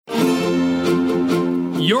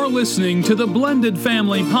You're listening to the Blended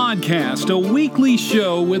Family Podcast, a weekly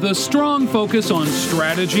show with a strong focus on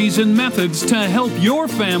strategies and methods to help your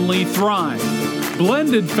family thrive.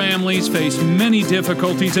 Blended families face many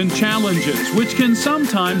difficulties and challenges, which can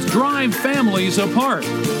sometimes drive families apart.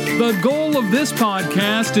 The goal of this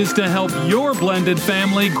podcast is to help your blended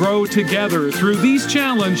family grow together through these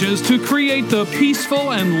challenges to create the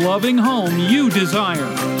peaceful and loving home you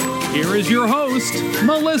desire. Here is your host,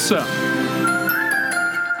 Melissa.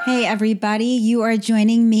 Hey everybody, you are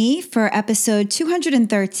joining me for episode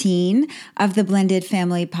 213 of the Blended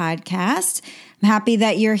Family Podcast. I'm happy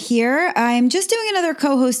that you're here. I'm just doing another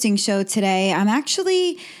co-hosting show today. I'm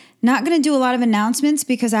actually not going to do a lot of announcements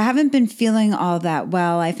because I haven't been feeling all that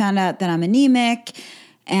well. I found out that I'm anemic,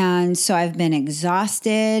 and so I've been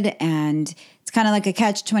exhausted, and it's kind of like a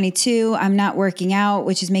catch-22. I'm not working out,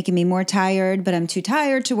 which is making me more tired, but I'm too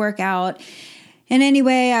tired to work out. And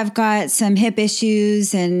anyway, I've got some hip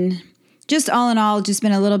issues and just all in all, just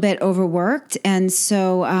been a little bit overworked. And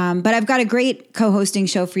so, but I've got a great co-hosting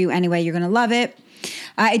show for you anyway. You're going to love it.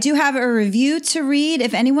 I do have a review to read.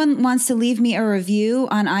 If anyone wants to leave me a review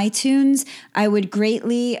on iTunes, I would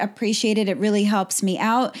greatly appreciate it. It really helps me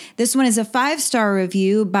out. This one is a 5-star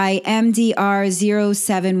review by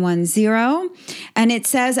MDR0710. And it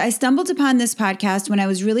says, I stumbled upon this podcast when I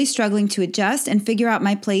was really struggling to adjust and figure out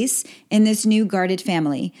my place in this new guarded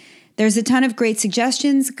family. There's a ton of great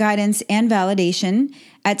suggestions, guidance, and validation.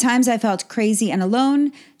 At times I felt crazy and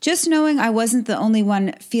alone, just knowing I wasn't the only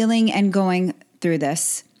one feeling and going through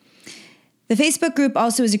this. The Facebook group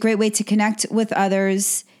also is a great way to connect with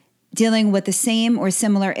others dealing with the same or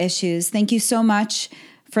similar issues. Thank you so much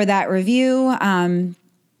for that review.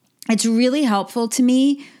 It's really helpful to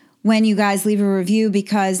me when you guys leave a review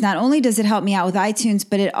because not only does it help me out with iTunes,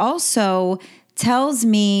 but it also tells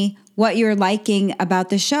me what you're liking about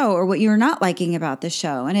the show or what you're not liking about the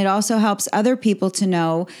show. And it also helps other people to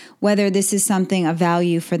know whether this is something of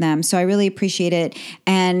value for them. So I really appreciate it.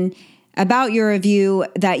 And about your review,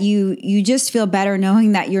 that you just feel better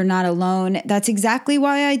knowing that you're not alone. That's exactly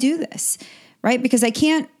why I do this, right? Because I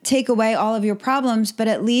can't take away all of your problems, but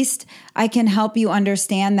at least I can help you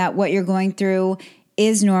understand that what you're going through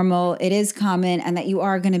is normal, it is common, and that you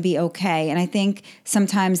are going to be okay. And I think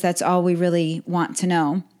sometimes that's all we really want to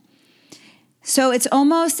know. So it's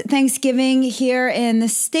almost Thanksgiving here in the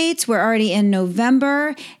States. We're already in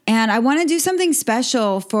November, and I want to do something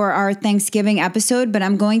special for our Thanksgiving episode, but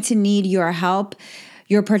I'm going to need your help,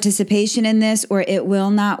 your participation in this, or it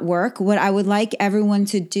will not work. What I would like everyone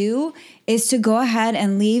to do is to go ahead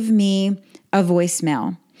and leave me a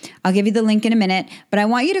voicemail. I'll give you the link in a minute, but I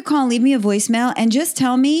want you to call and leave me a voicemail and just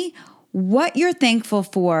tell me what you're thankful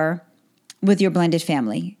for with your blended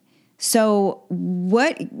family. So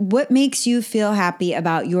what makes you feel happy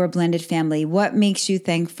about your blended family? What makes you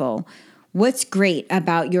thankful? What's great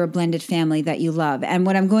about your blended family that you love? And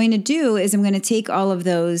what I'm going to do is I'm going to take all of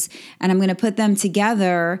those and I'm going to put them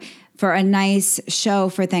together for a nice show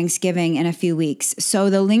for Thanksgiving in a few weeks. So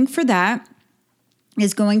the link for that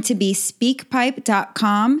is going to be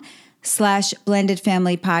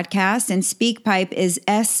speakpipe.com/blendedfamilypodcast. And SpeakPipe is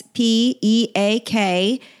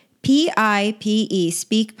SPEAKPIPE,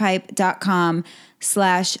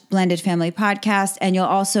 speakpipe.com/blendedfamilypodcast. And you'll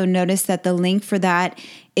also notice that the link for that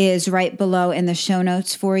is right below in the show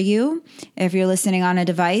notes for you if you're listening on a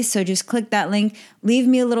device. So just click that link, leave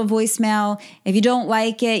me a little voicemail. If you don't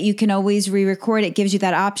like it, you can always re-record. It gives you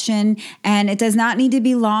that option. And it does not need to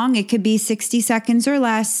be long. It could be 60 seconds or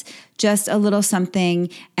less, just a little something.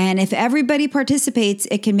 And if everybody participates,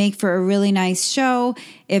 it can make for a really nice show.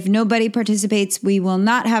 If nobody participates, we will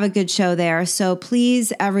not have a good show there. So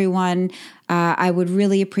please, everyone, I would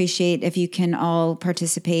really appreciate if you can all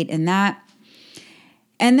participate in that.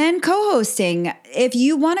 And then co-hosting. If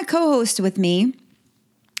you want to co-host with me,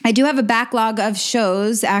 I do have a backlog of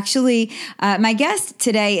shows. Actually, my guest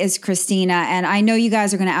today is Christina, and I know you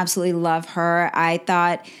guys are going to absolutely love her. I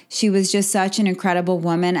thought she was just such an incredible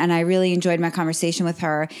woman, and I really enjoyed my conversation with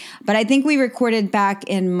her. But I think we recorded back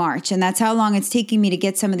in March, and that's how long it's taking me to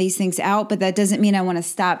get some of these things out, but that doesn't mean I want to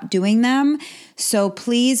stop doing them. So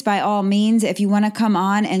please, by all means, if you want to come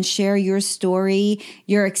on and share your story,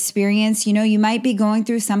 your experience, you might be going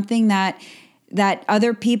through something that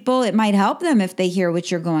other people, it might help them if they hear what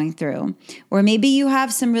you're going through. Or maybe you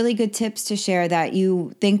have some really good tips to share that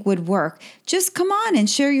you think would work. Just come on and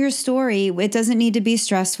share your story. It doesn't need to be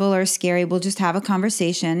stressful or scary. We'll just have a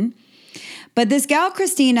conversation. But this gal,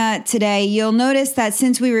 Christina, today, you'll notice that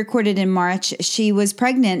since we recorded in March, she was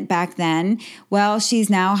pregnant back then. Well, she's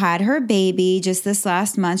now had her baby just this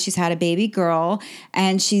last month. She's had a baby girl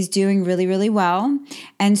and she's doing really, really well.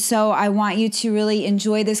 And so I want you to really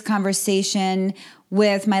enjoy this conversation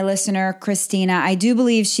with my listener, Christina. I do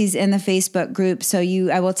believe she's in the Facebook group, so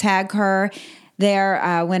I will tag her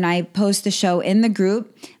there when I post the show in the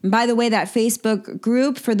group. And by the way, that Facebook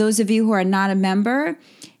group, for those of you who are not a member,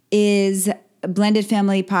 is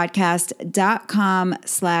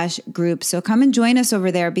blendedfamilypodcast.com/group. So come and join us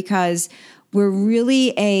over there because we're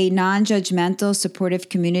really a non-judgmental, supportive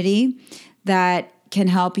community that can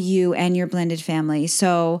help you and your blended family.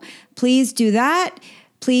 So please do that.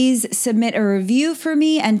 Please submit a review for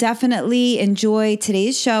me and definitely enjoy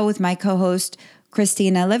today's show with my co-host,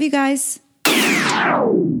 Christina. Love you guys.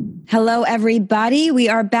 Hello, everybody. We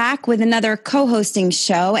are back with another co-hosting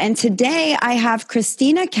show. And today I have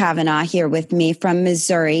Christina Cavanaugh here with me from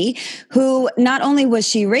Missouri, who not only was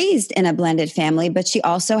she raised in a blended family, but she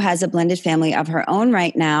also has a blended family of her own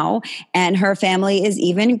right now. And her family is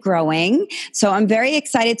even growing. So I'm very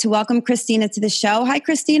excited to welcome Christina to the show. Hi,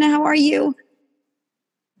 Christina. How are you?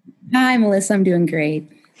 Hi, Melissa. I'm doing great.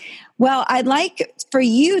 Well, I'd like for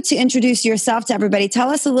you to introduce yourself to everybody. Tell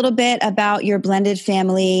us a little bit about your blended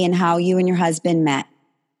family and how you and your husband met.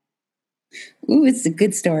 Ooh, it's a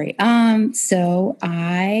good story. So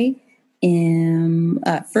I am,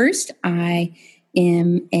 I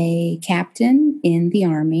am a captain in the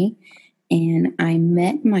Army, and I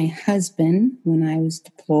met my husband when I was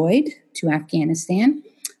deployed to Afghanistan.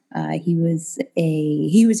 He was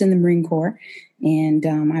in the Marine Corps, and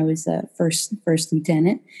I was a first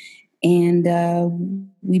lieutenant. And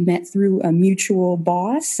we met through a mutual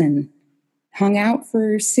boss and hung out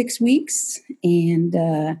for 6 weeks. And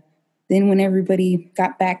then when everybody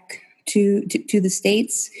got back to the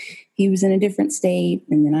States, he was in a different state,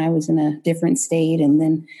 and then I was in a different state.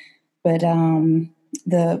 But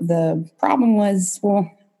the problem was, well,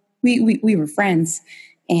 we were friends,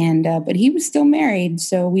 and but he was still married,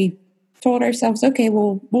 so we told ourselves, okay,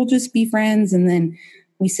 well, we'll just be friends. And then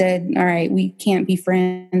we said, all right, we can't be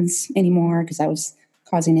friends anymore because I was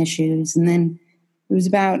causing issues. And then it was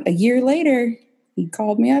about a year later, he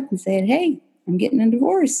called me up and said, hey, I'm getting a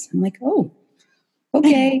divorce. I'm like, oh,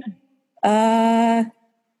 okay.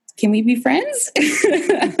 Can we be friends?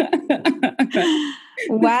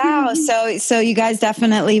 Wow. So you guys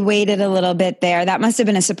definitely waited a little bit there. That must have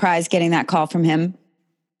been a surprise getting that call from him.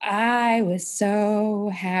 I was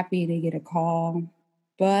so happy to get a call,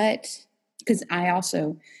 but because I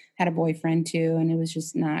also had a boyfriend too, and it was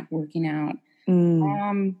just not working out.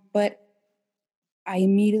 But I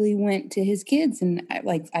immediately went to his kids, and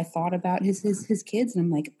I thought about his kids, and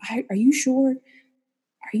I'm like, are you sure?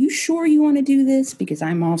 Are you sure you want to do this? Because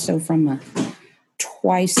I'm also from a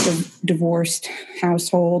twice divorced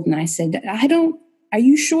household, and I said, are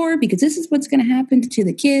you sure? Because this is what's going to happen to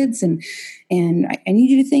the kids, and I need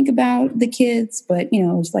you to think about the kids. But it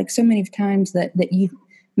was like so many times that you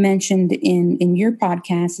mentioned in your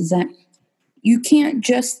podcast is that you can't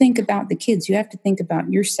just think about the kids. You have to think about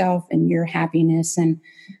yourself and your happiness. And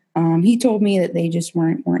he told me that they just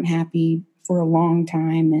weren't happy for a long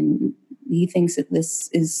time, and he thinks that this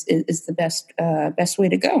is the best way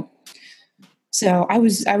to go. So I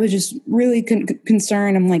was just really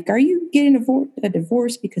concerned. I'm like, are you getting a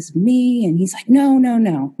divorce because of me? And he's like, no,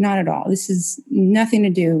 not at all. This is nothing to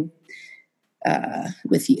do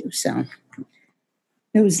with you. So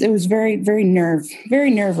it was very, very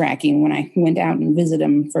nerve-wracking when I went out and visited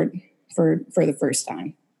him for the first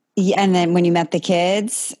time. Yeah, and then when you met the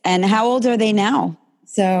kids, and how old are they now?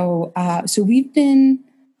 So we've been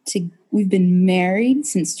married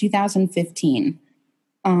since 2015.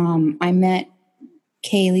 I met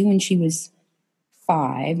Kaylee when she was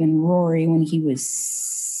 5 and Rory when he was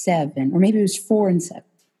 7, or maybe it was 4 and 7.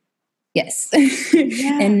 Yes.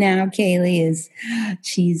 Yeah. And now Kaylee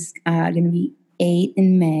she's going to be 8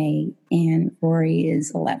 in May, and Rory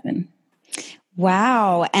is 11.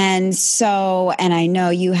 Wow. And I know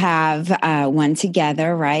you have one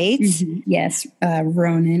together, right? Mm-hmm. Yes.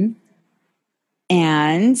 Ronan.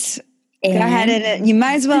 And go ahead and you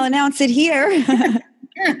might as well announce it here.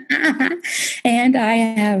 And I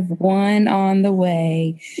have one on the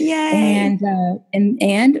way. Yay.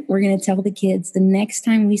 And we're going to tell the kids the next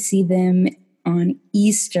time we see them on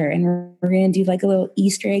Easter, and we're going to do like a little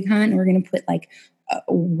Easter egg hunt, and we're going to put like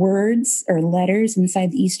words or letters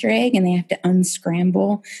inside the Easter egg, and they have to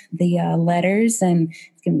unscramble the letters, and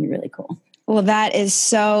it's going to be really cool. Well, that is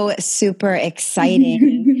so super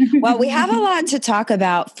exciting. Well, we have a lot to talk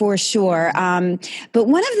about for sure. But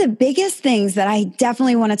one of the biggest things that I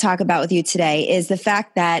definitely want to talk about with you today is the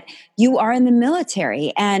fact that you are in the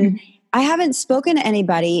military. And I haven't spoken to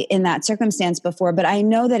anybody in that circumstance before, but I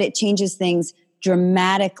know that it changes things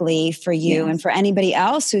dramatically for you and for anybody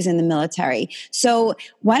else who's in the military. So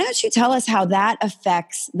why don't you tell us how that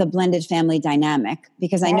affects the blended family dynamic?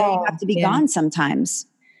 Because I know you have to be gone sometimes.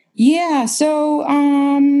 Yeah, so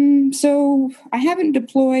so I haven't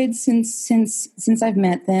deployed since I've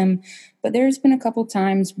met them, but there's been a couple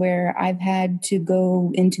times where I've had to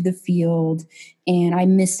go into the field and I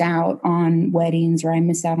miss out on weddings or I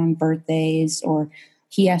miss out on birthdays, or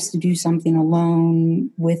he has to do something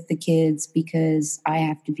alone with the kids because I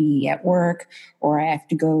have to be at work or I have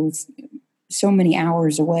to go so many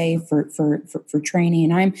hours away for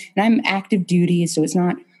training, and I'm active duty, so it's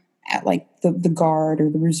not at like the guard or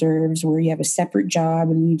the reserves where you have a separate job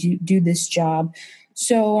and you do this job.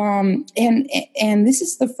 So and this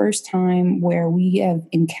is the first time where we have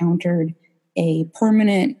encountered a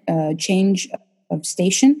permanent change of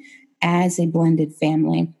station as a blended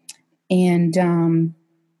family. And the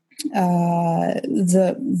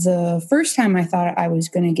first time I thought I was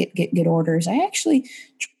going to get orders, I actually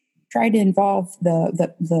tried to involve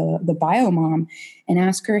the bio mom and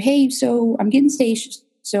ask her, hey, so I'm getting stationed.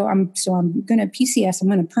 So I'm going to PCS. I'm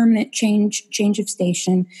going to permanent change of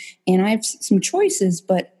station, and I have some choices,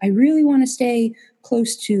 but I really want to stay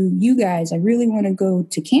close to you guys. I really want to go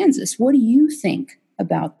to Kansas. What do you think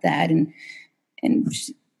about that? And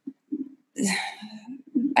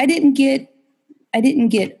I didn't get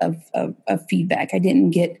a feedback. I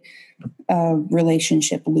didn't get a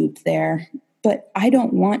relationship loop there. But I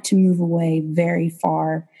don't want to move away very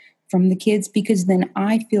far from the kids because then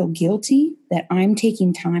I feel guilty that I'm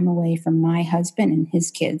taking time away from my husband and his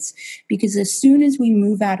kids. Because as soon as we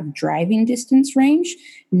move out of driving distance range,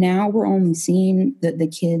 now we're only seeing the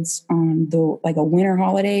kids on like a winter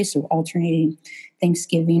holiday, so alternating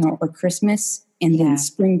Thanksgiving or Christmas and then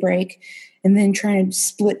spring break, and then trying to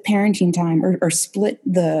split parenting time or split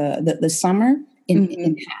the summer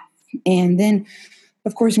in half. And then,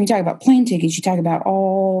 of course, when you talk about plane tickets, you talk about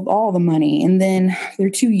all the money, and then they're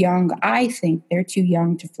too young. I think they're too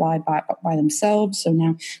young to fly by themselves. So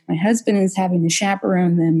now my husband is having to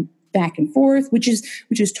chaperone them back and forth, which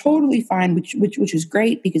is totally fine, which is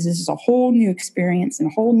great because this is a whole new experience and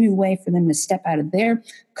a whole new way for them to step out of their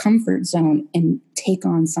comfort zone and take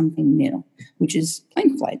on something new, which is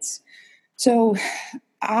plane flights. So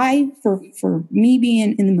for me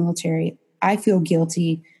being in the military, I feel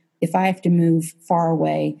guilty if I have to move far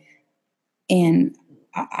away and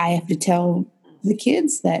I have to tell the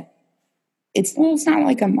kids that it's not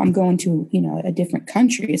like I'm going to, a different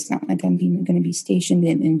country. It's not like I'm going to be stationed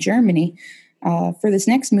in Germany. For this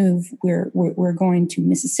next move, we're going to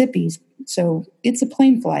Mississippi. So it's a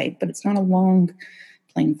plane flight, but it's not a long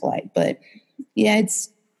plane flight. But yeah,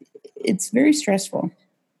 it's very stressful.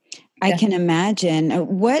 I can imagine.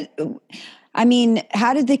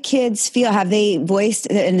 How did the kids feel? Have they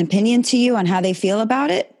voiced an opinion to you on how they feel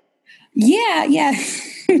about it? Yeah.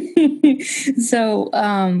 So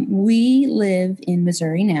we live in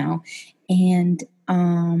Missouri now, and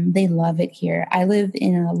they love it here. I live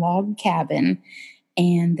in a log cabin,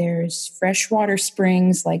 and there's freshwater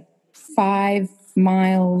springs like 5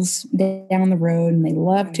 miles down the road, and they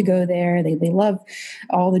love to go there. They love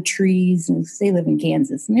all the trees, and they live in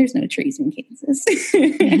Kansas, and there's no trees in Kansas.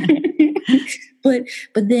 But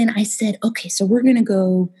then I said, okay, so we're going to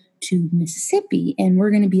go to Mississippi, and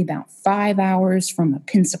we're going to be about 5 hours from a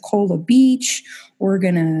Pensacola beach. We're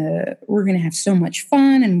gonna have so much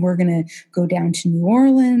fun, and we're gonna go down to New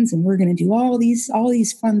Orleans, and we're gonna do all these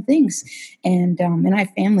fun things. And I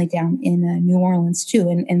have family down in New Orleans too.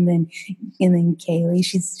 And then Kaylee,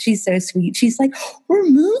 she's so sweet. She's like, we're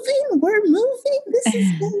moving. This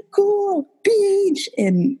is so cool, beach.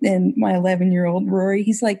 And my 11-year-old Rory,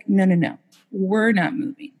 he's like, no, we're not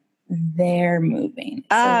moving. They're moving.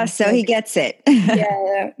 So he gets it.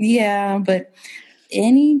 yeah. But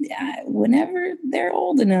whenever they're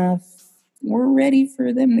old enough, we're ready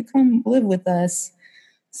for them to come live with us.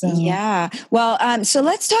 So. Yeah. Well, so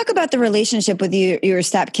let's talk about the relationship with your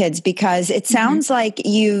stepkids, because it sounds like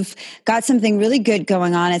you've got something really good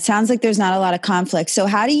going on. It sounds like there's not a lot of conflict. So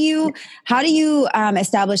how do you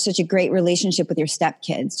establish such a great relationship with your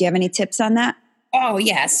stepkids? Do you have any tips on that? Oh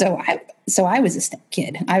yeah. So I was a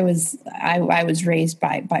step-kid. I was raised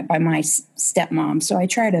by my stepmom. So I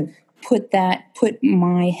try to put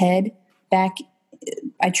my head back.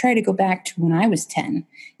 I try to go back to when I was 10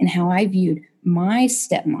 and how I viewed my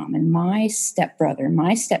stepmom and my stepbrother,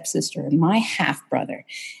 my stepsister, and my half brother.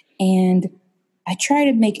 And I try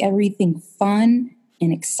to make everything fun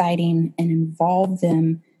and exciting and involve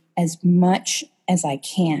them as much as I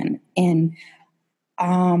can. And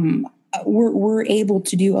we're able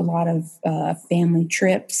to do a lot of family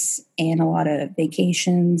trips and a lot of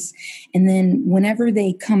vacations. And then whenever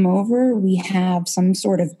they come over, we have some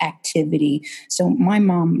sort of activity. So my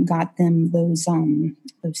mom got them those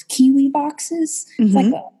kiwi boxes.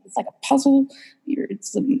 Mm-hmm. It's like a puzzle. You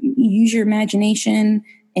use your imagination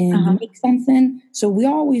and make something. So we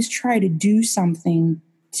always try to do something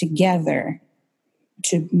together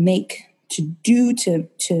to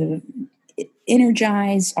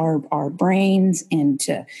energize our brains and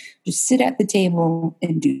to just sit at the table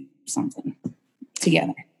and do something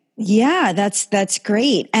together. Yeah, that's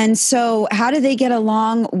great. And so how do they get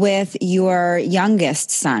along with your youngest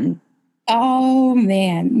son? Oh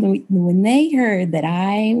man, when they heard that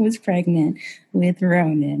I was pregnant with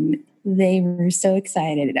Ronan, they were so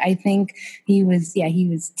excited. I think he was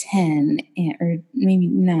 10 or maybe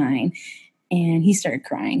 9. And he started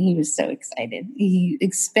crying. He was so excited.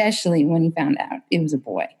 Especially when he found out it was a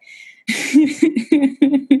boy.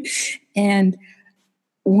 And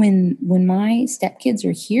when my stepkids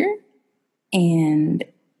are here and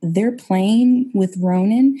they're playing with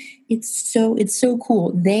Ronan, it's so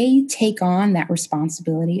cool. They take on that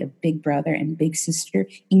responsibility of big brother and big sister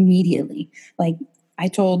immediately. Like I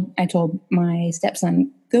told my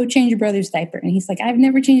stepson, go change your brother's diaper. And he's like, I've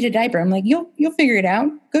never changed a diaper. I'm like, you'll figure it out.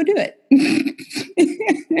 Go do it.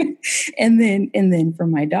 and then for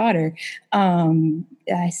my daughter,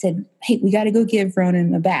 I said, hey, we got to go give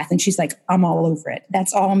Ronan a bath. And she's like, I'm all over it.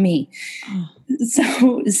 That's all me. Oh.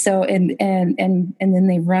 So and then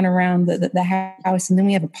they run around the house, and then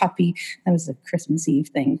we have a puppy. That was a Christmas Eve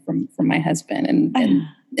thing from my husband, and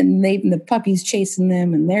the puppy's chasing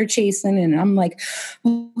them, and they're chasing, and I'm like,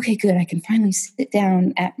 oh, okay, good. I can finally sit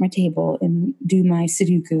down at my table and do my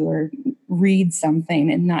Sudoku or read something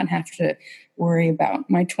and not have to worry about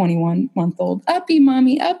my 21-month-old uppy,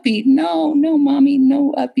 mommy, uppy. No, mommy,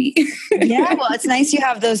 no uppy. Yeah, well, it's nice you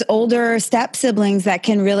have those older step siblings that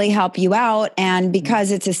can really help you out. And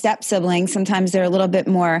because it's a step sibling, sometimes they're a little bit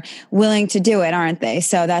more willing to do it, aren't they?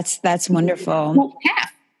 So that's wonderful. Well,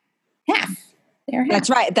 half. They're half.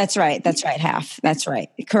 That's right. Half. That's right.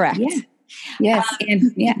 Correct. Yeah. Yes.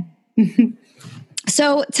 And yeah.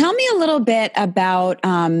 So tell me a little bit about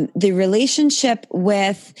the relationship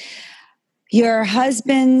with your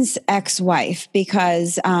husband's ex-wife,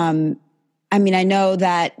 because I know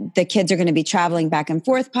that the kids are going to be traveling back and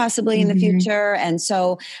forth possibly in the future. And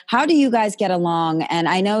so how do you guys get along? And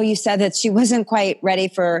I know you said that she wasn't quite ready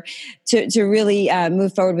to really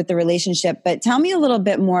move forward with the relationship, but tell me a little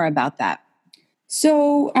bit more about that.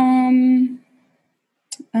 So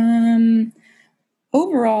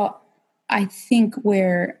overall, I think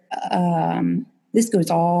where this goes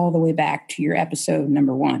all the way back to your episode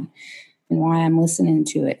number 1 and why I'm listening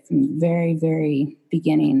to it from the very, very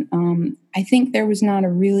beginning. I think there was not a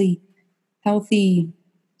really healthy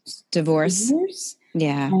divorce.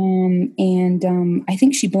 Yeah. And I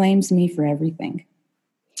think she blames me for everything.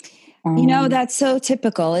 That's so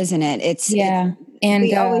typical, isn't it? And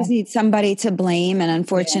we always need somebody to blame. And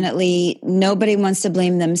unfortunately, nobody wants to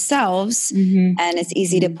blame themselves. And it's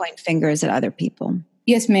easy to point fingers at other people.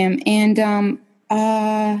 Yes, ma'am. And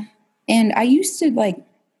I used to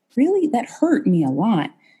really, that hurt me a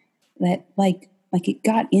lot. That like it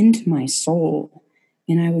got into my soul,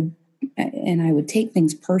 and I would take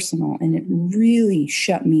things personal, and it really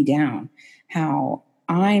shut me down. How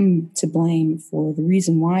I'm to blame for the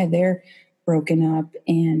reason why they're broken up,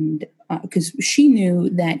 and because she knew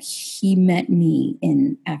that he met me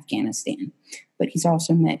in Afghanistan, but he's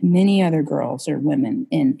also met many other girls or women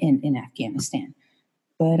in Afghanistan.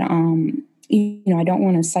 But I don't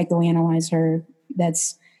want to psychoanalyze her.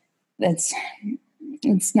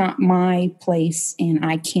 It's not my place, and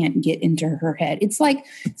I can't get into her head. It's like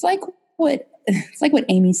what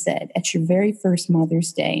Amy said at your very first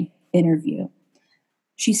Mother's Day interview.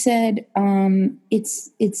 She said,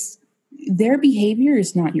 it's their behavior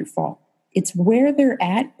is not your fault. It's where they're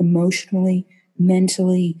at emotionally,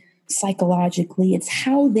 mentally, psychologically. It's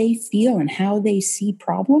how they feel and how they see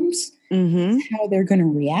problems, how they're going to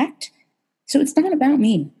react. So it's not about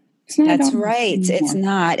me. That's right. It's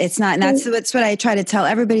not. And that's what I try to tell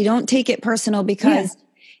everybody. Don't take it personal, because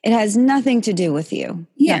it has nothing to do with you.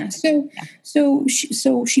 Yeah. So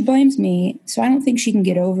she blames me. So I don't think she can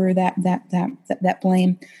get over that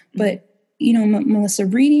blame. But Melissa,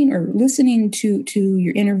 reading or listening to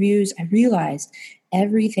your interviews, I realized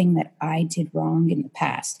everything that I did wrong in the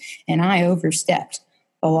past. And I overstepped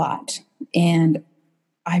a lot. And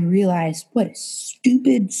I realized what a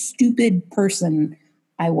stupid person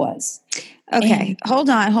I was. Okay. Hold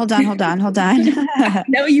on. I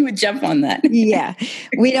know you would jump on that. Yeah.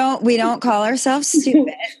 We don't call ourselves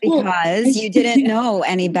stupid because you didn't know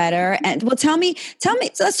any better. And well, tell me, so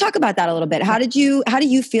let's talk about that a little bit. How do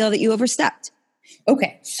you feel that you overstepped?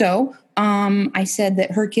 Okay. So, I said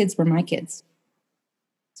that her kids were my kids.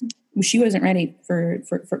 She wasn't ready for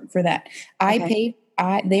that. Okay.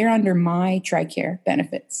 They're under my TRICARE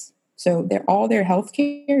benefits. So all their health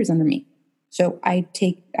care is under me. So I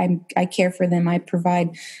care for them. I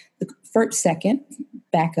provide the first, second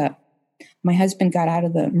backup. My husband got out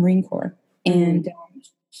of the Marine Corps and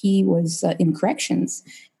he was in corrections,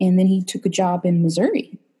 and then he took a job in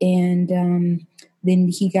Missouri, and then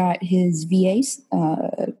he got his VA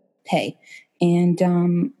pay.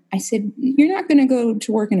 And I said, you're not going to go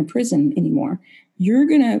to work in a prison anymore. You're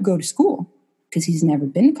going to go to school, because he's never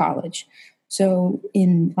been to college. So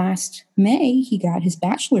in last May, he got his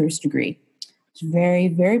bachelor's degree. I was very,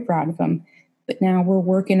 very proud of him. But now we're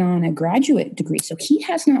working on a graduate degree. So he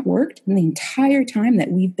has not worked in the entire time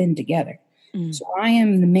that we've been together. So I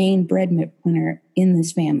am the main breadwinner in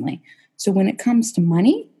this family. So when it comes to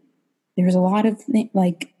money, there's a lot of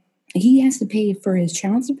like, he has to pay for his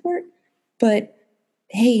child support, but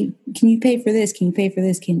hey, can you pay for this? Can you pay for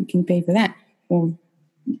this? Can you pay for that? Well,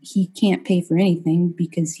 he can't pay for anything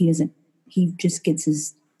because he just gets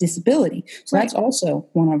his disability. So That's also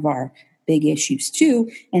one of our big issues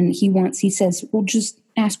too. And he says, well, just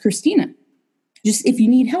ask Christina. Just if you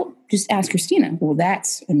need help, just ask Christina. Well,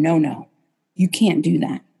 that's a no. You can't do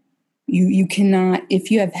that. You cannot,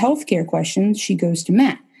 if you have healthcare questions, she goes to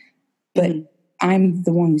Matt, but I'm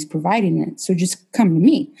the one who's providing it. So just come to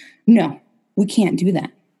me. No, we can't do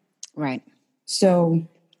that. Right. So,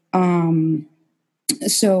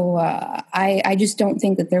 I just don't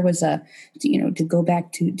think that there was to go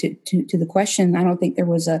back to the question, I don't think there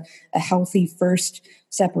was a healthy first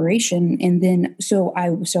separation. And then, I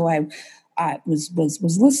was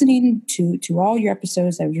listening to all your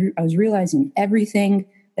episodes. I was realizing everything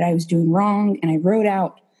that I was doing wrong. And I wrote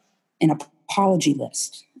out an apology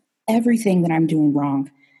list, everything that I'm doing wrong.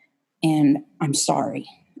 And I'm sorry.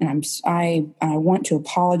 And I want to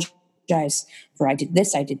apologize for I did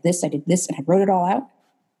this, and I wrote it all out,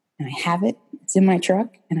 and I have it. It's in my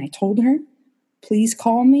truck, and I told her, please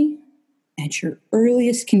call me at your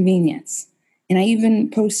earliest convenience. And I even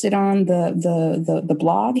posted on the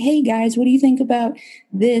blog, hey guys, what do you think about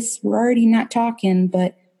this? We're already not talking,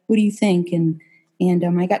 but what do you think? And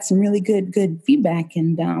I got some really good feedback.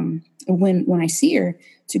 And when I see her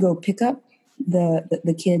to go pick up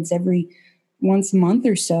the kids every once a month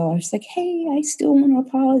or so, I was like, hey, I still want to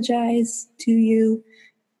apologize to you.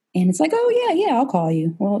 And it's like, oh, yeah, I'll call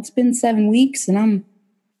you. Well, it's been 7 weeks and I'm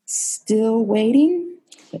still waiting,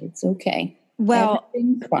 but it's okay. Well,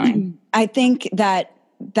 everything's fine. I think that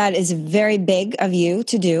is very big of you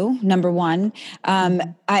to do. Number one,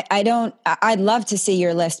 I'd love to see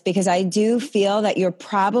your list, because I do feel that you're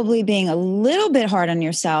probably being a little bit hard on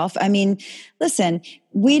yourself. I mean, listen,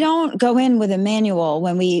 we don't go in with a manual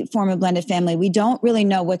when we form a blended family. We don't really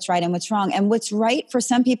know what's right and what's wrong. And what's right for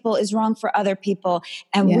some people is wrong for other people.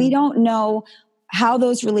 And we don't know how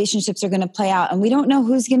those relationships are going to play out. And we don't know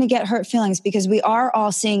who's going to get hurt feelings, because we are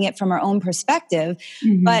all seeing it from our own perspective.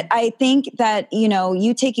 But I think that,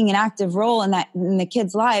 you taking an active role in the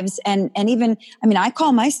kids' lives, and even, I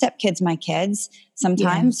call my stepkids my kids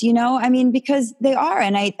sometimes, because they are,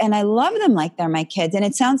 and I love them like they're my kids. And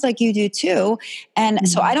it sounds like you do too. And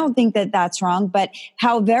so I don't think that that's wrong, but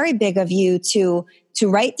how very big of you to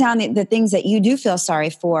write down the things that you do feel sorry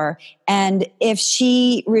for. And if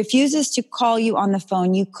she refuses to call you on the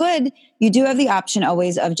phone, you do have the option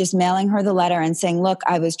always of just mailing her the letter and saying, look,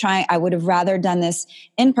 I would have rather done this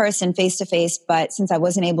in person, face to face, but since I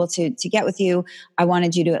wasn't able to get with you, I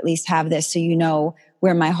wanted you to at least have this so you know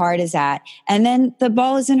where my heart is at. And then the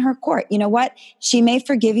ball is in her court. You know what? She may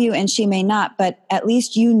forgive you and she may not, but at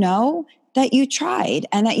least you know that you tried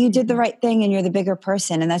and that you did the right thing and you're the bigger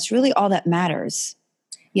person. And that's really all that matters.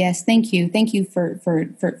 Yes, thank you. Thank you for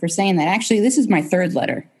saying that. Actually, this is my third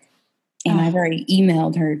letter, and I've already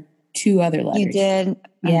emailed her 2 other letters. You did?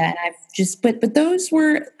 Yeah, and I've but those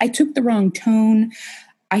I took the wrong tone.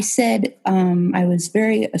 I said, I was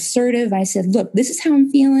very assertive. I said, look, this is how I'm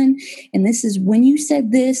feeling, and this is when you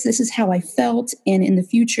said this is how I felt, and in the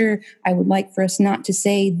future, I would like for us not to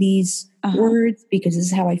say these words because this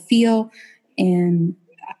is how I feel. And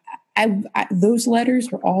those letters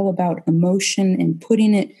were all about emotion and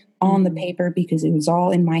putting it on the paper because it was all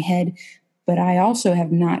in my head. but I also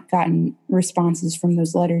have not gotten responses from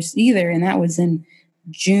those letters either. And that was in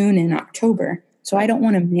June and October. So I don't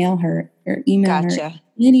want to mail her or email her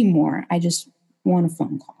anymore. I just want a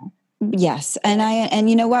phone call. Yes. And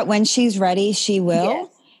you know what? When she's ready, she will.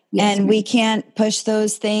 Yes, and we can't push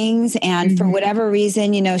those things. And for whatever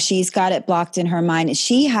reason, you know, she's got it blocked in her mind.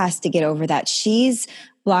 She has to get over that. She's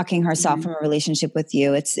blocking herself from a relationship with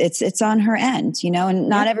you. It's on her end, you know, and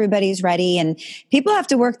not everybody's ready, and people have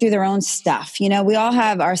to work through their own stuff. You know, we all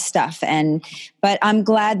have our stuff, but I'm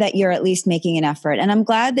glad that you're at least making an effort, and I'm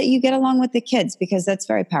glad that you get along with the kids, because that's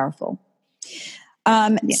very powerful.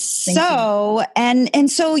 So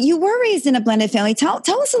you were raised in a blended family.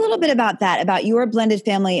 Tell us a little bit about that, about your blended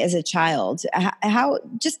family as a child.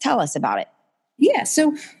 Just tell us about it. Yeah.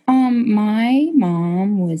 So, my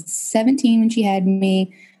mom was 17 when she had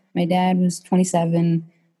me. My dad was 27.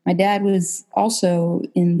 My dad was also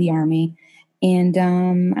in the Army. And,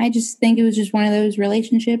 I just think it was just one of those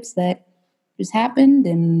relationships that just happened,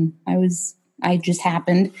 and I just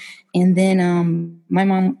happened. And then, my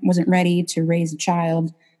mom wasn't ready to raise a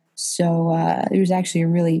child. So, it was actually a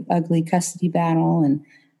really ugly custody battle, and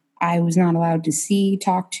I was not allowed to see,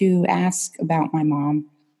 talk to, ask about my mom.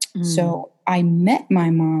 So I met my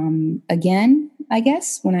mom again, I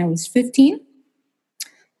guess, when I was 15,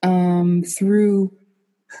 through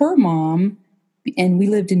her mom. And we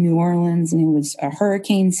lived in New Orleans, and it was a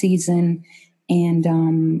hurricane season. And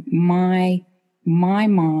my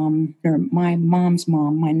mom, or my mom's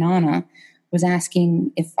mom, my Nana, was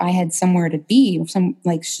asking if I had somewhere to be, am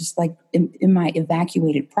I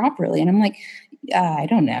evacuated properly? And I'm like, I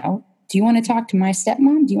don't know. Do you want to talk to my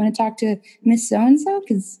stepmom? Do you want to talk to Miss So-and-so?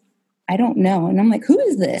 Because I don't know. And I'm like, who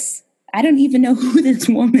is this? I don't even know who this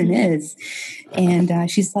woman is.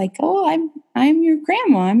 And she's like, oh, I'm your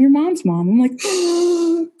grandma. I'm your mom's mom. I'm like,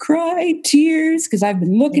 cried, tears, because I've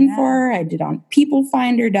been looking for her. I did on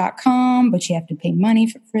peoplefinder.com, but you have to pay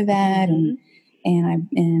money for that.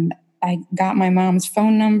 And I got my mom's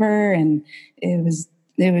phone number, and it was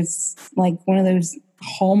like one of those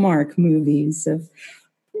Hallmark movies of,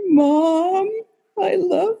 Mom, I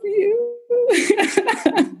love you.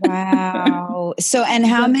 Wow. So, and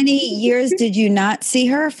how many years did you not see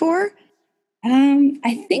her for?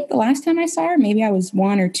 I think the last time I saw her, maybe I was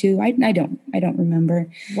 1 or 2. I don't remember.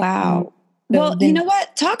 Wow. Well, you know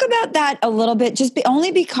what? Talk about that a little bit,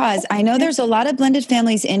 only because I know there's a lot of blended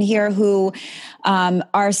families in here who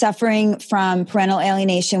are suffering from parental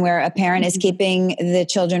alienation, where a parent is keeping the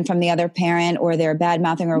children from the other parent, or they're bad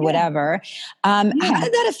mouthing or whatever. How did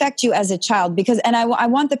that affect you as a child? Because, and I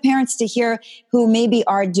want the parents to hear who maybe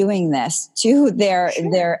are doing this to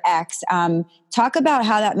their ex. Talk about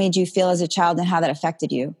how that made you feel as a child and how that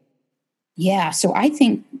affected you. Yeah. So I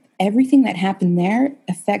think everything that happened there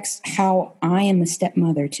affects how I am a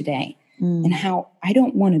stepmother today, and how I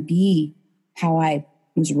don't want to be how I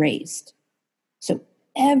was raised. So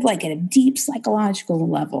like at a deep psychological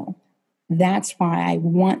level, that's why I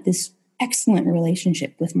want this excellent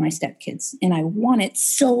relationship with my stepkids, and I want it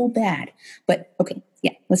so bad. But okay,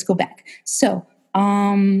 let's go back. So,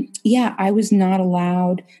 I was not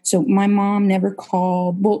allowed. So my mom never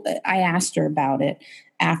called. Well, I asked her about it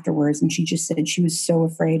afterwards, and she just said she was so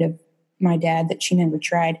afraid of my dad that she never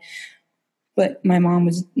tried. But my mom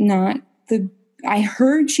was not I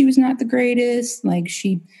heard she was not the greatest. Like,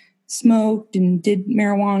 she smoked and did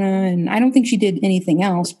marijuana, and I don't think she did anything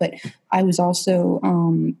else, but I was also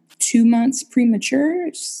 2 months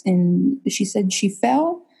premature, and she said she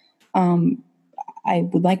fell. I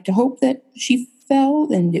would like to hope that she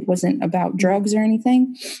fell and it wasn't about drugs or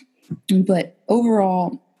anything. But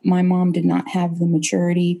overall, my mom did not have the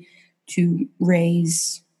maturity to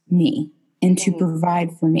raise me and to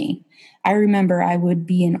provide for me. I remember I would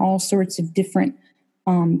be in all sorts of different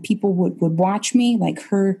people would watch me, like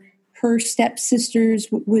her stepsisters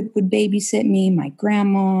would babysit me, my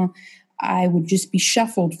grandma. I would just be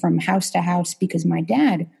shuffled from house to house because my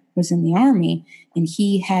dad was in the Army and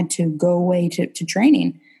he had to go away to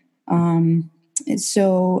training.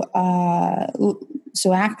 So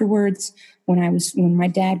afterwards, when my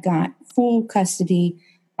dad got full custody,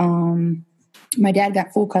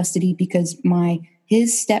 because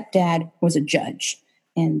his stepdad was a judge,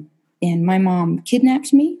 and my mom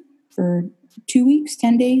kidnapped me for 2 weeks,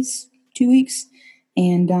 10 days, 2 weeks,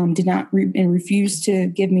 and did not and refused to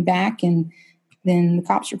give me back. And then the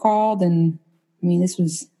cops were called, and I mean, this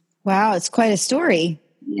was it's quite a story.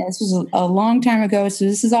 Yeah, this was a long time ago, so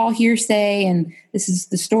this is all hearsay, and this is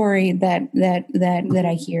the story that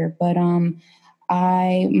I hear. But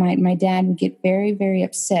my dad would get very, very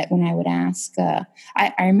upset when I would ask.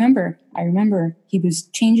 I remember he was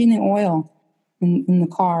changing the oil in the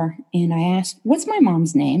car, and I asked, "What's my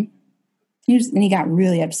mom's name?" And he got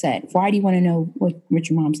really upset. "Why do you want to know what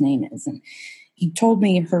your mom's name is?" And he told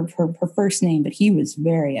me her first name, but he was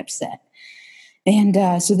very upset. And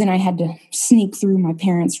so then I had to sneak through my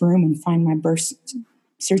parents' room and find my birth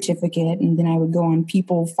certificate. And then I would go on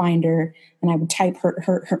People Finder and I would type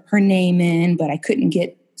her name in, but I couldn't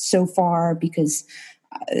get so far because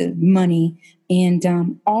money. And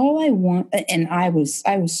all I want, and I was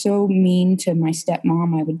so mean to my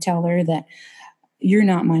stepmom. I would tell her that you're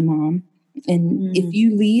not my mom. And if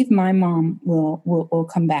you leave, my mom will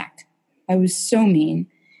come back. I was so mean.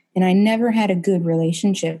 And I never had a good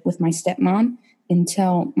relationship with my stepmom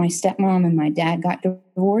until my stepmom and my dad got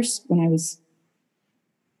divorced when I was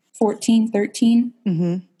 14, 13.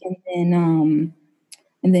 And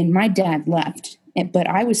then my dad left. But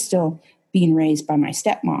I was still being raised by my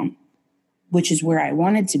stepmom, which is where I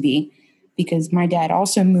wanted to be, because my dad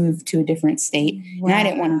also moved to a different state. Wow. And I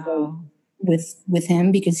didn't want to go with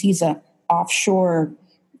him because he's a offshore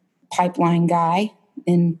pipeline guy.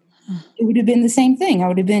 And it would have been the same thing. I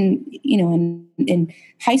would have been, in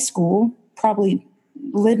high school, probably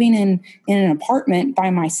living in an apartment by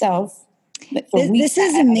myself. This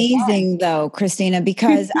is amazing though, Christina,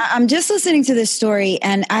 because I'm just listening to this story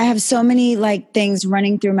and I have so many things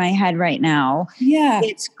running through my head right now. Yeah.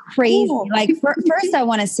 It's crazy. Cool. First I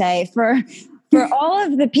want to say for all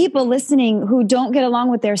of the people listening who don't get along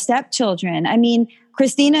with their stepchildren, I mean,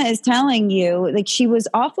 Christina is telling you she was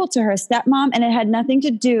awful to her stepmom, and it had nothing to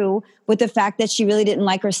do with the fact that she really didn't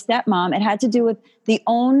like her stepmom. It had to do with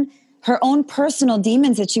her own personal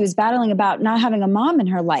demons that she was battling about not having a mom in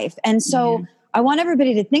her life. And so I want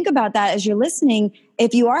everybody to think about that as you're listening.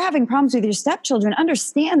 If you are having problems with your stepchildren,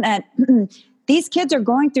 understand that these kids are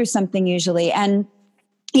going through something usually. And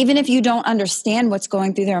even if you don't understand what's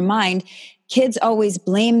going through their mind, kids always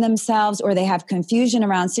blame themselves, or they have confusion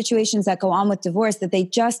around situations that go on with divorce that they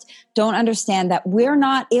just don't understand, that we're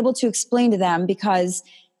not able to explain to them because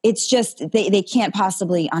it's just they can't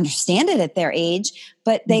possibly understand it at their age,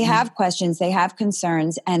 but they have questions, they have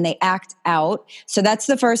concerns, and they act out. So that's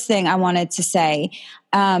the first thing I wanted to say.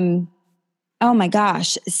 Oh my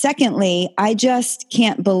gosh. Secondly, I just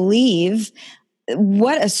can't believe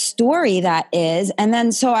what a story that is. And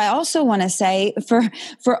then, so I also want to say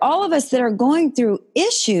for all of us that are going through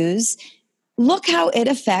issues, look how it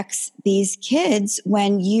affects these kids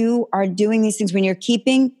when you are doing these things, when you're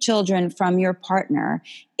keeping children from your partner.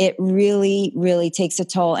 It really, really takes a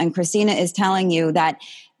toll. And Christina is telling you that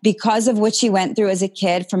because of what she went through as a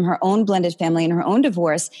kid from her own blended family and her own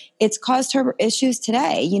divorce, it's caused her issues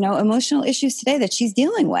today, emotional issues today that she's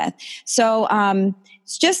dealing with. So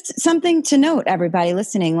it's just something to note, everybody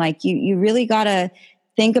listening. You really got to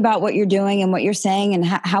think about what you're doing and what you're saying and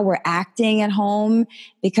how we're acting at home,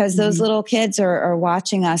 because those little kids are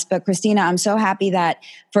watching us. But Christina, I'm so happy that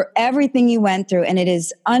for everything you went through, and it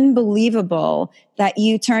is unbelievable that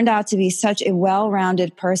you turned out to be such a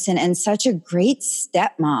well-rounded person and such a great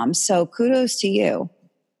stepmom. So kudos to you.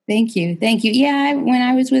 Thank you. Thank you. Yeah. When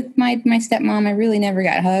I was with my stepmom, I really never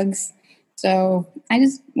got hugs. So I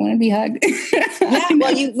just want to be hugged. Yeah,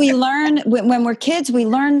 well, we learn when we're kids, we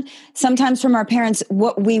learn sometimes from our parents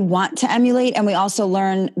what we want to emulate, and we also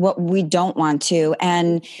learn what we don't want to.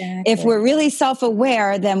 And if we're really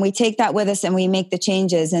self-aware, then we take that with us and we make the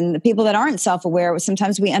changes. And the people that aren't self-aware,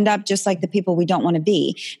 sometimes we end up just like the people we don't want to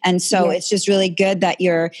be. And so it's just really good that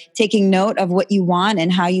you're taking note of what you want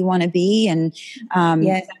and how you want to be. And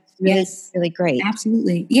really great.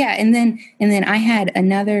 Absolutely. Yeah. And then I had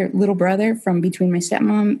another little brother from between my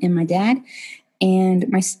stepmom and my dad. And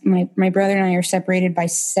my brother and I are separated by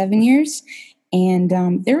 7 years. And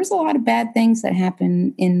there was a lot of bad things that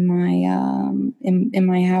happened in my in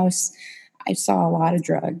my house. I saw a lot of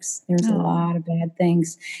drugs. There was a lot of bad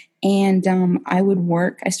things. And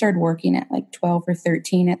I started working at 12 or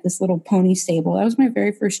 13 at this little pony stable. That was my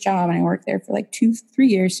very first job. And I worked there for 2-3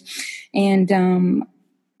 years. And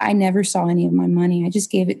I never saw any of my money. I just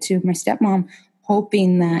gave it to my stepmom,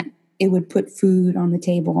 hoping that it would put food on the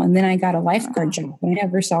table. And then I got a lifeguard job. I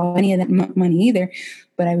never saw any of that money either.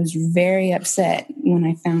 But I was very upset when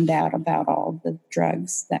I found out about all the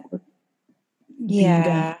drugs that were being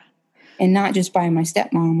done. And not just by my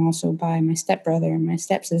stepmom, also by my stepbrother and my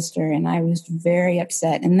stepsister. And I was very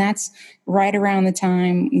upset. And that's right around the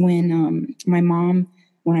time when my mom,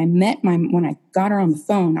 when I got her on the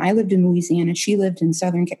phone, I lived in Louisiana. She lived in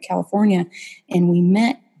Southern California. And we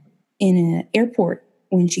met in an airport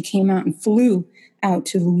when she came out and flew out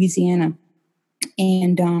to Louisiana.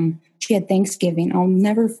 And she had Thanksgiving. I'll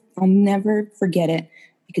never forget it,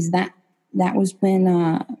 because that was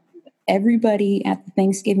when everybody at the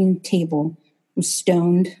Thanksgiving table was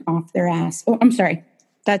stoned off their ass. Oh, I'm sorry.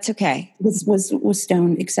 That's okay. Was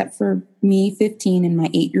stoned, except for me, 15, and my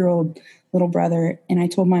 8-year-old little brother. And I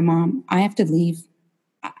told my mom, I have to leave.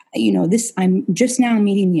 I'm just now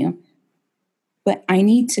meeting you, but I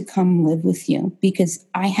need to come live with you because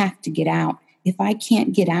I have to get out. If I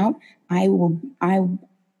can't get out, how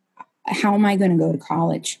am I going to go to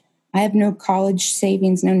college? I have no college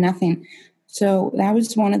savings, no nothing. So that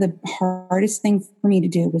was one of the hardest things for me to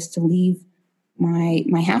do, was to leave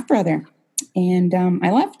my half brother. And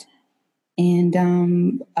I left. And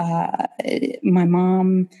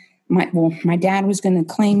my dad was going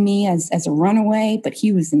to claim me as a runaway, but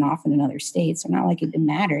he was off in another state, so not like it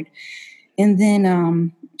mattered. And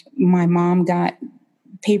then my mom got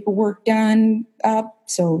paperwork done up,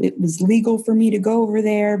 so it was legal for me to go over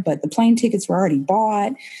there, but the plane tickets were already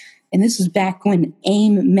bought. And this was back when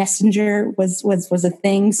AIM Messenger was a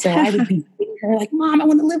thing. So I would be her like, Mom, I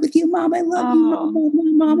want to live with you. Mom, I love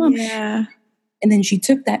you. Mom. Yeah. And then she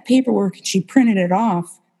took that paperwork and she printed it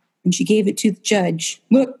off and she gave it to the judge.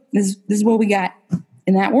 Look, this is what we got.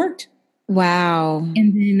 And that worked. Wow.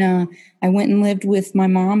 And then I went and lived with my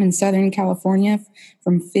mom in Southern California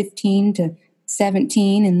from 15 to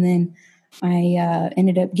 17. And then I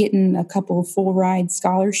ended up getting a couple of full ride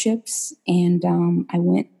scholarships, and I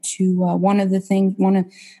went to I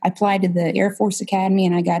applied to the Air Force Academy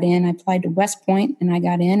and I got in. I applied to West Point and I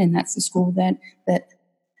got in, and that's the school that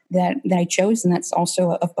I chose, and that's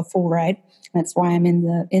also a full ride. That's why I'm in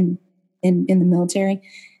the military.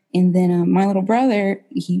 And then my little brother,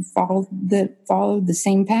 he followed the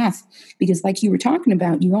same path, because like you were talking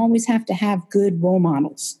about, you always have to have good role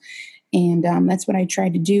models, and that's what I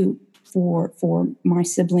tried to do for my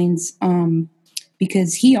siblings,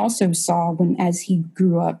 because he also saw, as he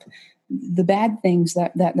grew up, the bad things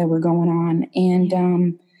that were going on,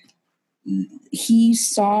 and he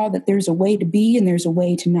saw that there's a way to be and there's a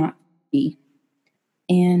way to not be.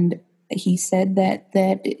 And he said that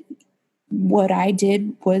what I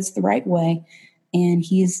did was the right way, and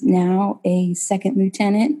he is now a second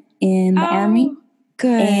lieutenant in the Army.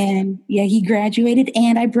 Good. And yeah, he graduated,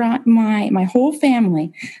 and I brought my whole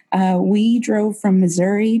family. We drove from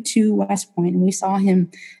Missouri to West Point, and we saw him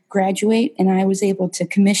graduate, and I was able to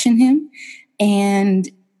commission him, and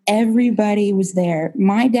everybody was there.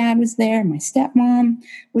 My dad was there, my stepmom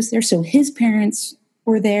was there, so his parents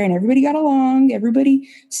were there, and everybody got along. Everybody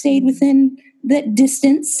stayed within that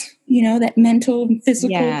distance, that mental and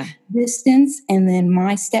physical distance. And then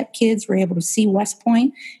my stepkids were able to see West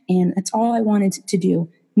Point, and that's all I wanted to do.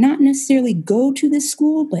 Not necessarily go to this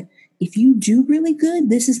school, but if you do really good,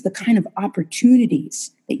 this is the kind of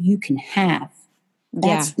opportunities that you can have.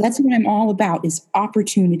 That's what I'm all about, is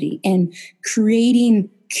opportunity and creating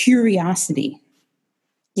curiosity.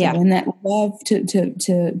 Yeah. And that love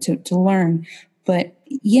to learn. But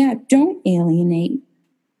yeah, don't alienate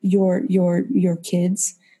your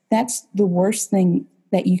kids. That's the worst thing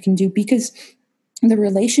that you can do, because the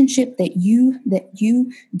relationship that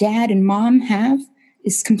you dad and mom have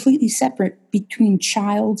is completely separate between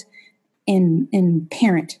child and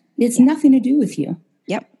parent. It's nothing to do with you.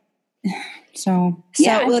 Yep. So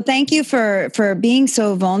well, thank you for being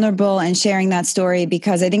so vulnerable and sharing that story,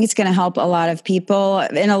 because I think it's going to help a lot of people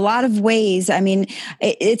in a lot of ways. I mean,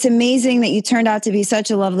 it's amazing that you turned out to be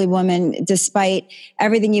such a lovely woman despite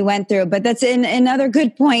everything you went through. But that's another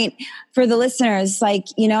good point for the listeners. Like,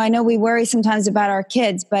 I know we worry sometimes about our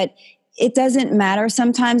kids, but it doesn't matter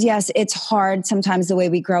sometimes. Yes, it's hard sometimes the way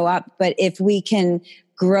we grow up, but if we can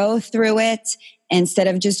grow through it instead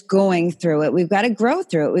of just going through it, we've got to grow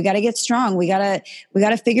through it. We got to get strong. We got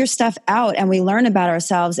to figure stuff out, and we learn about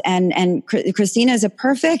ourselves. And Christina is a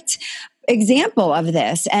perfect example of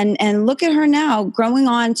this. And look at her now, growing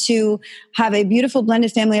on to have a beautiful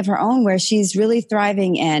blended family of her own, where she's really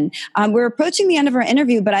thriving in. We're approaching the end of our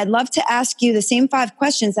interview, but I'd love to ask you the same 5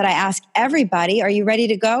 questions that I ask everybody. Are you ready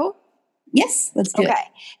to go? Yes, let's do it. Okay.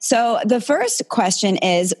 So the first question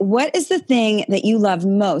is, what is the thing that you love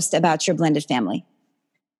most about your blended family?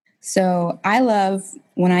 So I love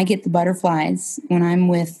when I get the butterflies when I'm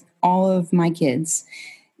with all of my kids.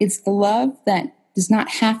 It's the love that does not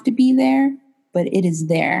have to be there, but it is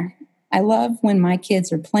there. I love when my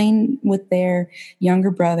kids are playing with their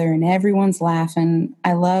younger brother and everyone's laughing.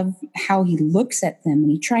 I love how he looks at them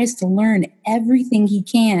and he tries to learn everything he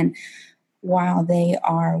can while they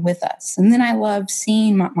are with us. And then I love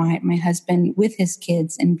seeing my husband with his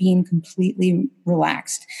kids and being completely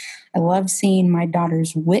relaxed. I love seeing my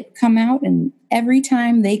daughter's wit come out, and every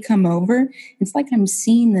time they come over, it's like I'm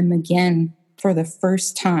seeing them again for the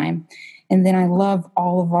first time. And then I love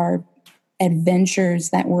all of our adventures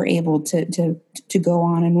that we're able to go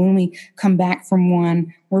on. And when we come back from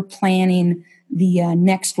one, we're planning the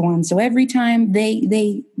next one. So every time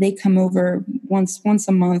they come over once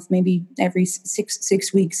a month, maybe every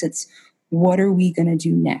six weeks, it's what are we going to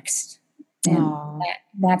do next? And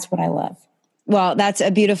that's what I love. Well, that's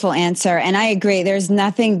a beautiful answer. And I agree. There's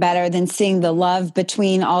nothing better than seeing the love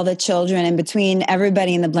between all the children and between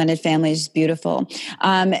everybody in the blended family is beautiful.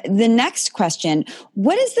 The next question,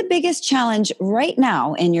 what is the biggest challenge right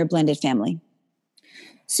now in your blended family?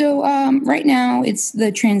 So right now it's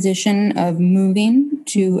the transition of moving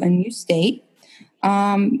to a new state.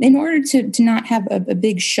 In order to not have a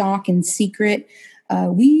big shock and secret,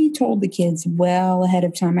 we told the kids well ahead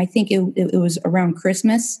of time. I think it was around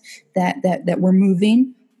Christmas that we're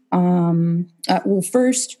moving. Well,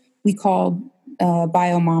 first we called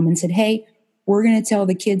Bio Mom and said, "Hey, we're going to tell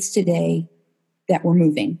the kids today that we're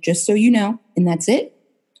moving, just so you know, and that's it.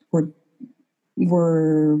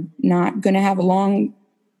 We're not going to have a long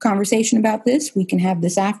conversation about this. We can have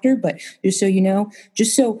this after, but just so you know,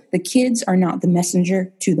 just so the kids are not the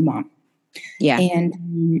messenger to the mom." Yeah.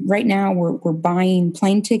 And right now we're buying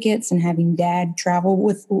plane tickets and having Dad travel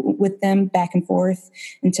with them back and forth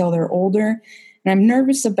until they're older. And I'm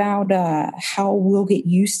nervous about how we'll get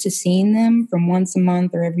used to seeing them from once a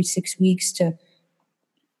month or every 6 weeks to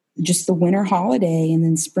just the winter holiday and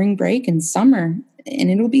then spring break and summer. And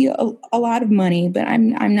it'll be a lot of money, but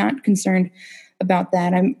I'm not concerned about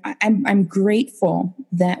that. I'm grateful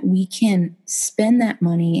that we can spend that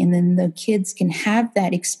money and then the kids can have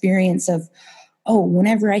that experience of, oh,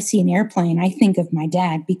 whenever I see an airplane, I think of my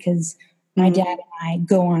dad because my dad and I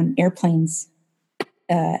go on airplanes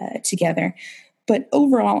together. But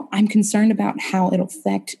overall, I'm concerned about how it'll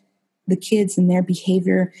affect the kids and their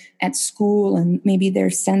behavior at school and maybe their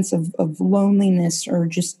sense of loneliness or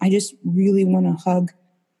I just really want to hug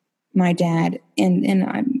my dad. And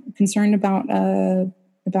I'm concerned about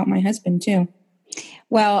my husband too.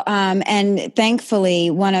 Well, and thankfully,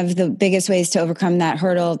 one of the biggest ways to overcome that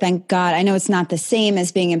hurdle, thank God, I know it's not the same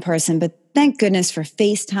as being in person, but thank goodness for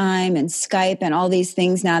FaceTime and Skype and all these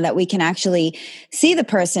things now that we can actually see the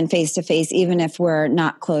person face to face, even if we're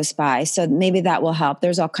not close by. So maybe that will help.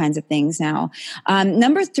 There's all kinds of things now.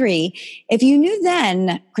 Number 3, if you knew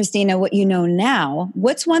then, Christina, what you know now,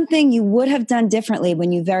 what's one thing you would have done differently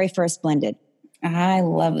when you very first blended? I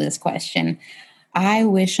love this question. I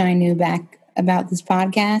wish I knew back about this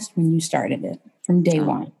podcast when you started it from day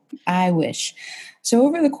one. I wish. So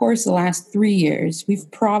over the course of the last 3 years, we've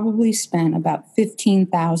probably spent about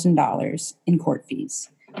 $15,000 in court fees.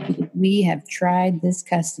 We have tried this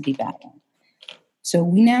custody battle. So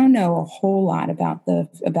we now know a whole lot about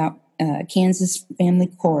Kansas Family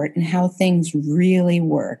Court and how things really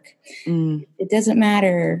work. It doesn't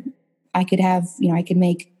matter. I could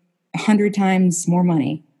make 100 times more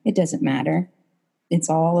money. It doesn't matter. It's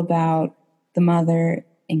all about the mother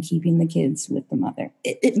and keeping the kids with the mother.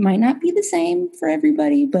 It might not be the same for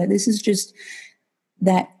everybody, but this is just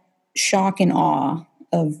that shock and awe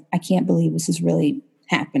of, I can't believe this is really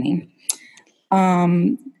happening.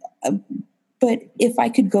 But if I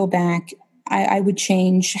could go back, I would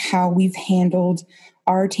change how we've handled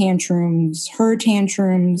our tantrums, her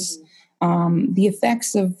tantrums. The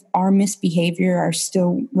effects of our misbehavior are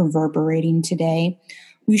still reverberating today.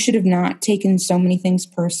 We should have not taken so many things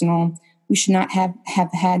personal. We should not have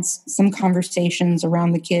had some conversations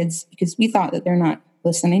around the kids because we thought that they're not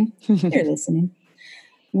listening. They're listening.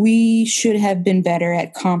 We should have been better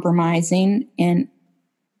at compromising, and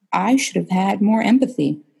I should have had more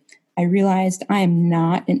empathy. I realized I am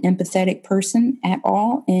not an empathetic person at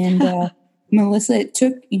all. And Melissa, it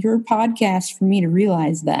took your podcast for me to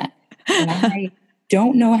realize that. And I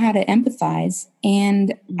don't know how to empathize.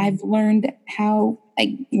 And I've learned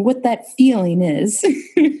what that feeling is.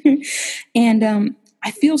 And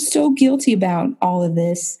I feel so guilty about all of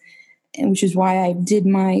this, which is why I did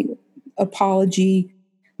my apology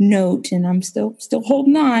note. And I'm still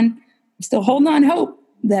holding on. I'm still holding on hope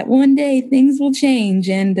that one day things will change.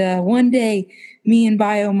 And one day me and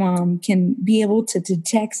Bio Mom can be able to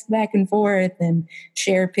text back and forth and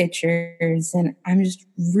share pictures. And I'm just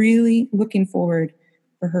really looking forward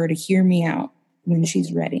for her to hear me out when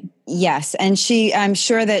she's ready. Yes. And I'm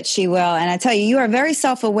sure that she will. And I tell you, you are very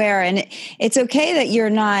self-aware, and it's okay that you're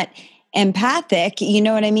not empathic. You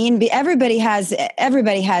know what I mean? Everybody has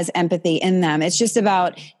empathy in them. It's just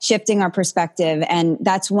about shifting our perspective. And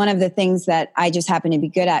that's one of the things that I just happen to be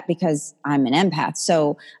good at because I'm an empath.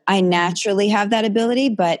 So I naturally have that ability,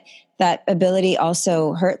 but that ability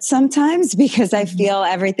also hurts sometimes because I feel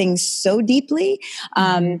everything so deeply.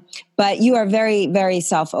 But you are very, very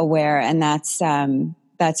self-aware, and that's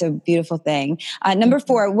That's a beautiful thing. Number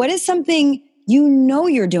 4, what is something you know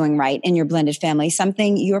you're doing right in your blended family,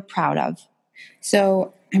 something you're proud of?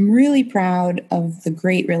 So I'm really proud of the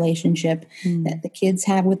great relationship that the kids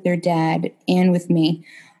have with their dad and with me.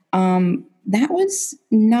 That was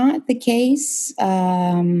not the case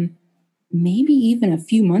maybe even a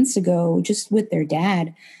few months ago, just with their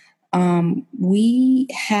dad. We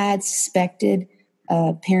had suspected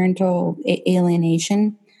parental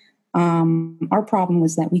alienation. Our problem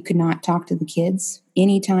was that we could not talk to the kids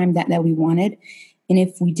anytime that we wanted. And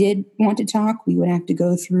if we did want to talk, we would have to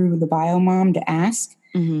go through the bio mom to ask.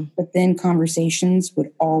 But then conversations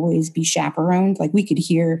would always be chaperoned. Like we could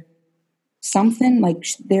hear something like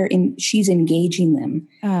she's engaging them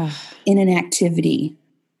in an activity,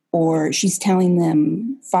 or she's telling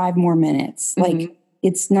them 5 more minutes. Like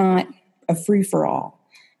it's not a free for all.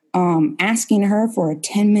 Asking her for a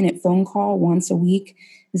 10-minute phone call once a week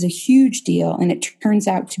is a huge deal. And it turns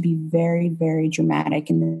out to be very, very dramatic.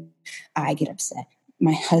 And then I get upset.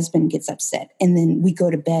 My husband gets upset. And then we go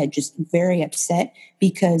to bed just very upset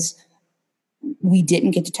because we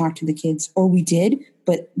didn't get to talk to the kids, or we did,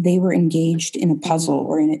 but they were engaged in a puzzle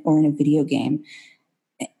or in a video game.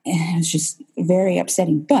 And it was just very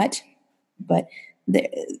upsetting. But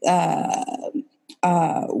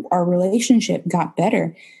our relationship got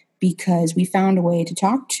better because we found a way to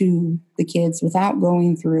talk to the kids without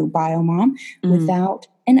going through BioMom, without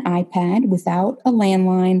an iPad, without a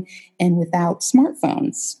landline, and without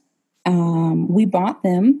smartphones. We bought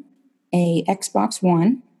them a Xbox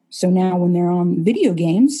One. So now when they're on video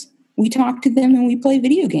games, we talk to them and we play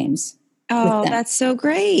video games. Oh, that's so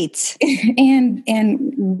great. And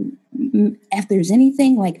if there's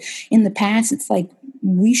anything like in the past, it's like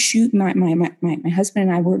we shoot my husband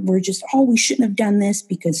and I we're just, we shouldn't have done this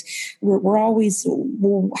because we're always,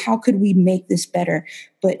 well, how could we make this better?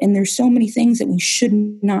 And there's so many things that we should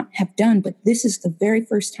not have done. But this is the very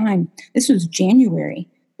first time. This was January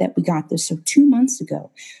that we got this. So 2 months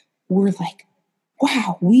ago, we're like,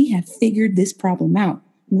 wow, we have figured this problem out.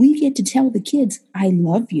 We get to tell the kids, I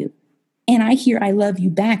love you. And I hear I love you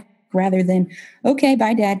back rather than, okay,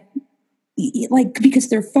 bye, Dad. Like, because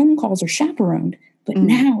their phone calls are chaperoned. But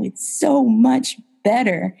now it's so much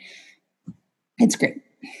better. It's great.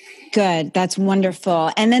 Good. That's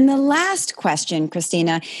wonderful. And then the last question,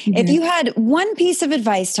 Christina, if you had one piece of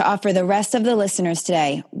advice to offer the rest of the listeners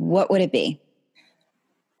today, what would it be?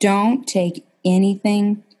 Don't take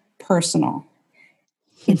anything personal.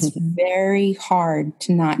 It's very hard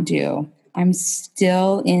to not do. I'm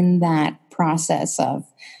still in that process of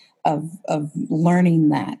learning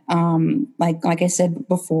that. Like I said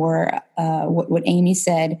before, what Amy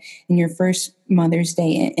said in your first Mother's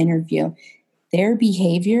Day interview, their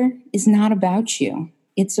behavior is not about you.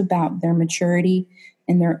 It's about their maturity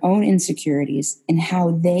and their own insecurities and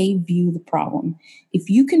how they view the problem. If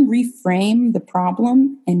you can reframe the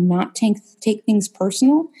problem and not take things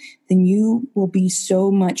personal, then you will be so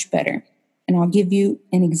much better. And I'll give you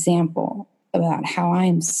an example about how I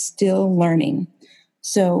am still learning.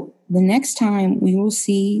 So the next time we will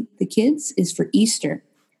see the kids is for Easter.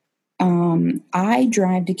 I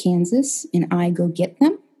drive to Kansas and I go get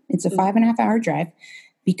them. It's a 5.5 hour drive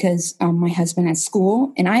because my husband has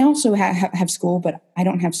school, and I also have school, but I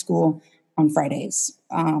don't have school on Fridays.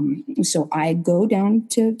 So I go down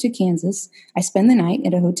to Kansas. I spend the night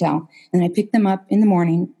at a hotel, and I pick them up in the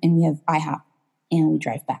morning, and we have IHOP, and we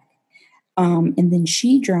drive back. And then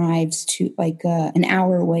she drives to like an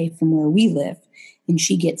hour away from where we live, and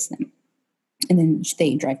she gets them, and then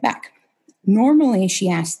they drive back. Normally, she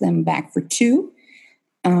asks them back for 2,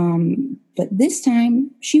 but this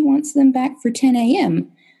time she wants them back for 10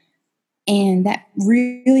 a.m. And that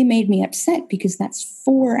really made me upset because that's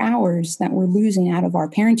 4 hours that we're losing out of our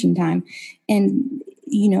parenting time. And,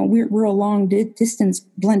 you know, we're a long distance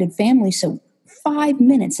blended family. So 5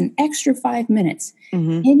 minutes, an extra 5 minutes,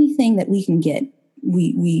 anything that we can get,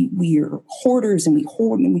 we are hoarders and we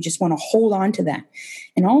hoard and we just want to hold on to that.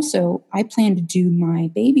 And also I plan to do my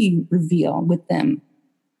baby reveal with them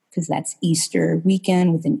because that's Easter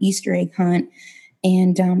weekend with an Easter egg hunt.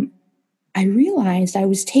 And, I realized I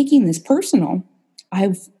was taking this personal.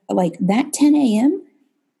 I've like that 10 a.m.,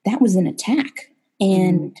 that was an attack.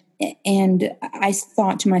 And I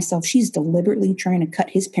thought to myself, she's deliberately trying to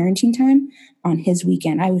cut his parenting time on his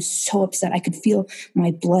weekend. I was so upset. I could feel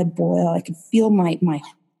my blood boil. I could feel my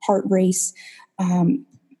heart race. And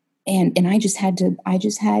I just had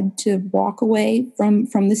to walk away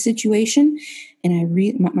from the situation. And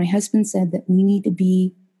my husband said that we need to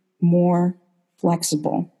be more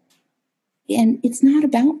flexible. And it's not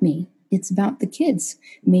about me. it's about the kids.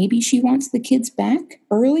 Maybe she wants the kids back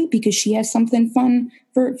early because she has something fun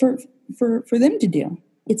for them to do.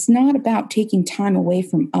 It's not about taking time away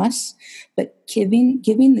from us, but giving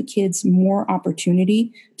the kids more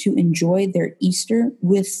opportunity to enjoy their Easter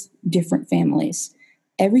with different families.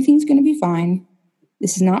 Everything's going to be fine.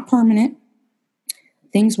 This is not permanent.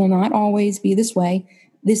 Things will not always be this way.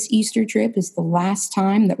 This Easter trip is the last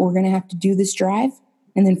time that we're going to have to do this drive.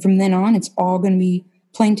 And then from then on, it's all going to be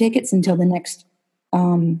plane tickets until the next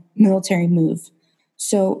military move.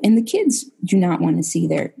 So, and the kids do not want to see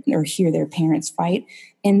or hear their parents fight.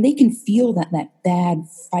 And they can feel that bad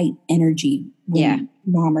fight energy when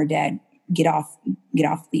mom or dad get off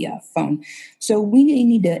the phone. So we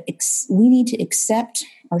need to accept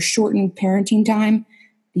our shortened parenting time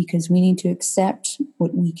because we need to accept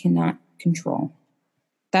what we cannot control.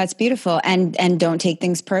 That's beautiful. And don't take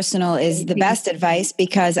things personal is the best advice,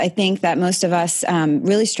 because I think that most of us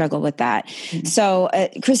really struggle with that. Mm-hmm. So,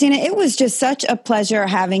 Christina, it was just such a pleasure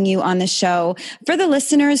having you on the show. For the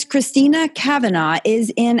listeners, Christina Cavanaugh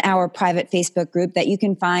is in our private Facebook group that you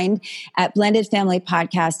can find at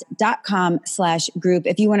blendedfamilypodcast.com/group.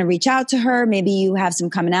 If you want to reach out to her, maybe you have some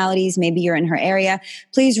commonalities, maybe you're in her area,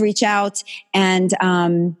 please reach out. And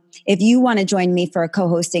if you want to join me for a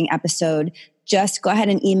co-hosting episode, just go ahead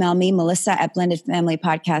and email me,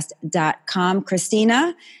 melissa@blendedfamilypodcast.com.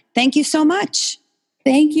 Christina, thank you so much.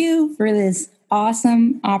 Thank you for this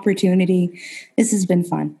awesome opportunity. This has been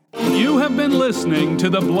fun. You have been listening to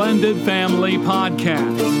the Blended Family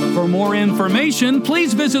Podcast. For more information,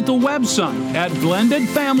 please visit the website at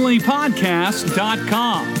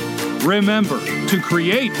blendedfamilypodcast.com. Remember, to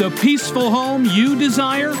create the peaceful home you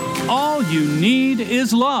desire, all you need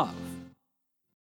is love.